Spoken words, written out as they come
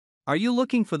Are you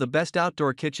looking for the best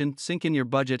outdoor kitchen sink in your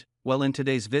budget? Well, in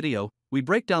today's video, we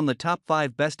break down the top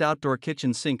 5 best outdoor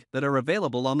kitchen sink that are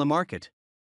available on the market.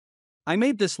 I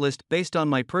made this list based on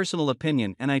my personal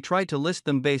opinion, and I tried to list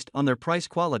them based on their price,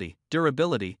 quality,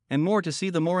 durability, and more to see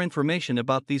the more information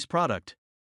about these products.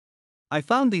 I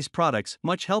found these products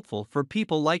much helpful for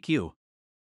people like you.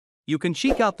 You can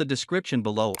check out the description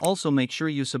below. Also make sure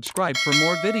you subscribe for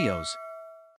more videos.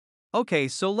 Okay,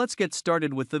 so let's get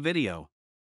started with the video.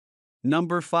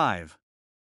 Number 5.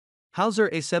 Houzer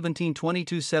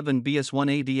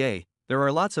A1722-7BS-1 ADA. There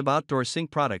are lots of outdoor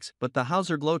sink products, but the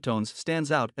Houzer Glowtones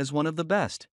stands out as one of the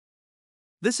best.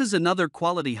 This is another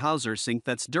quality Houzer sink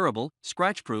that's durable,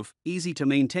 scratch-proof, easy to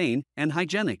maintain, and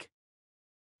hygienic.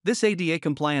 This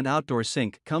ADA-compliant outdoor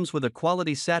sink comes with a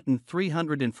quality satin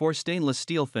 304 stainless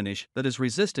steel finish that is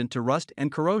resistant to rust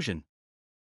and corrosion.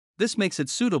 This makes it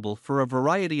suitable for a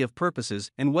variety of purposes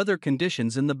and weather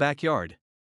conditions in the backyard.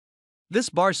 This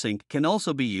bar sink can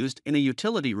also be used in a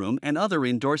utility room and other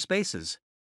indoor spaces.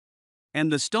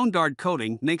 And the stone guard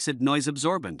coating makes it noise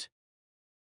absorbent.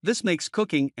 This makes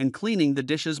cooking and cleaning the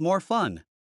dishes more fun.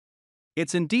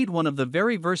 It's indeed one of the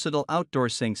very versatile outdoor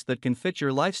sinks that can fit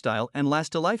your lifestyle and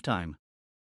last a lifetime.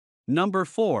 Number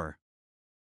 4.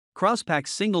 Kraus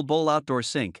Single Bowl Outdoor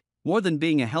Sink. More than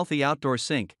being a healthy outdoor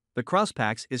sink, the Kraus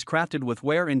is crafted with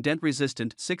wear and dent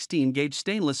resistant 16-gauge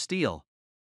stainless steel.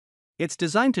 It's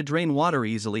designed to drain water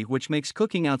easily, which makes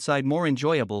cooking outside more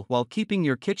enjoyable while keeping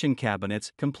your kitchen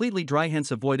cabinets completely dry,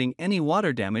 hence avoiding any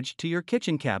water damage to your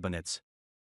kitchen cabinets.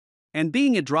 And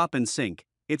being a drop-in sink,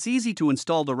 it's easy to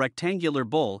install the rectangular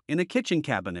bowl in a kitchen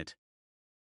cabinet.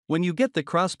 When you get the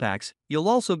Kraus, you'll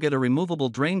also get a removable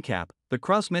drain cap, the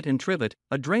Kraus mitt and trivet,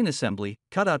 a drain assembly,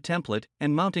 cutout template,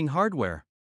 and mounting hardware.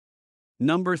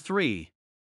 Number 3.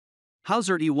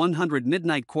 Houzer E100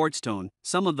 Midnite Quartztone.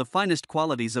 Some of the finest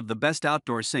qualities of the best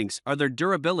outdoor sinks are their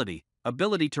durability,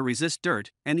 ability to resist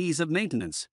dirt, and ease of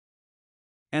maintenance.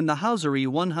 And the Houzer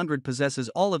E100 possesses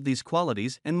all of these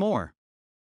qualities and more.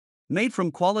 Made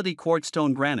from quality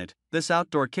Quartztone granite, this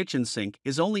outdoor kitchen sink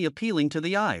is only appealing to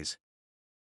the eyes.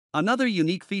 Another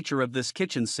unique feature of this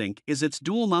kitchen sink is its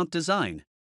dual mount design.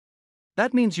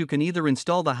 That means you can either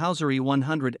install the Houzer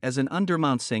E100 as an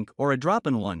undermount sink or a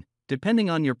drop-in one, depending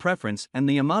on your preference and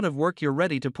the amount of work you're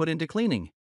ready to put into cleaning.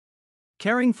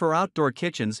 Caring for outdoor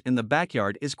kitchens in the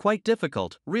backyard is quite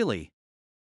difficult, really.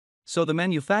 So the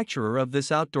manufacturer of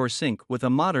this outdoor sink with a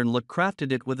modern look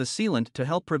crafted it with a sealant to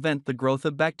help prevent the growth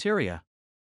of bacteria.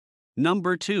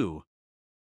 Number 2.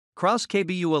 Kraus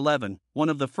KBU11. One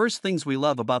of the first things we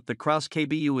love about the Kraus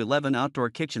KBU11 outdoor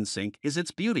kitchen sink is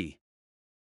its beauty.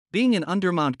 Being an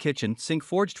undermount kitchen sink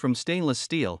forged from stainless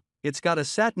steel, it's got a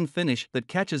satin finish that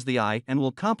catches the eye and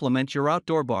will complement your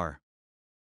outdoor bar.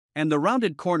 And the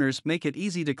rounded corners make it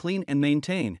easy to clean and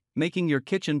maintain, making your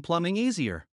kitchen plumbing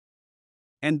easier.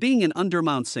 And being an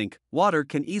undermount sink, water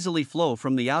can easily flow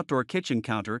from the outdoor kitchen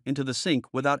counter into the sink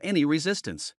without any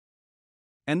resistance.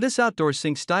 And this outdoor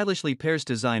sink stylishly pairs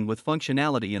design with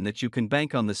functionality in that you can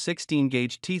bank on the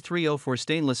 16-gauge T304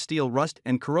 stainless steel rust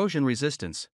and corrosion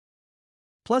resistance.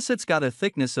 Plus it's got a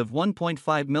thickness of 1.5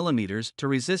 mm to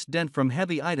resist dent from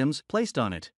heavy items placed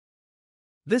on it.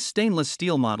 This stainless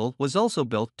steel model was also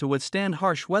built to withstand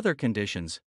harsh weather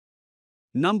conditions.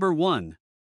 Number 1.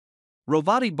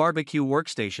 Ruvati BBQ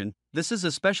Workstation. This is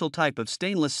a special type of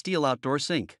stainless steel outdoor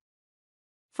sink.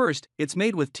 First, it's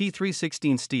made with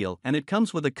T316 steel and it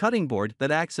comes with a cutting board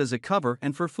that acts as a cover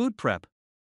and for food prep.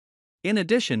 In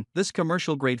addition, this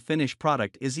commercial-grade finish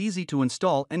product is easy to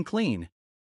install and clean.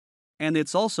 And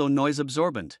it's also noise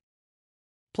absorbent.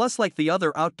 Plus, like the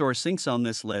other outdoor sinks on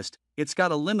this list, it's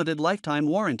got a limited lifetime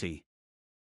warranty.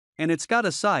 And it's got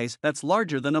a size that's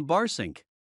larger than a bar sink.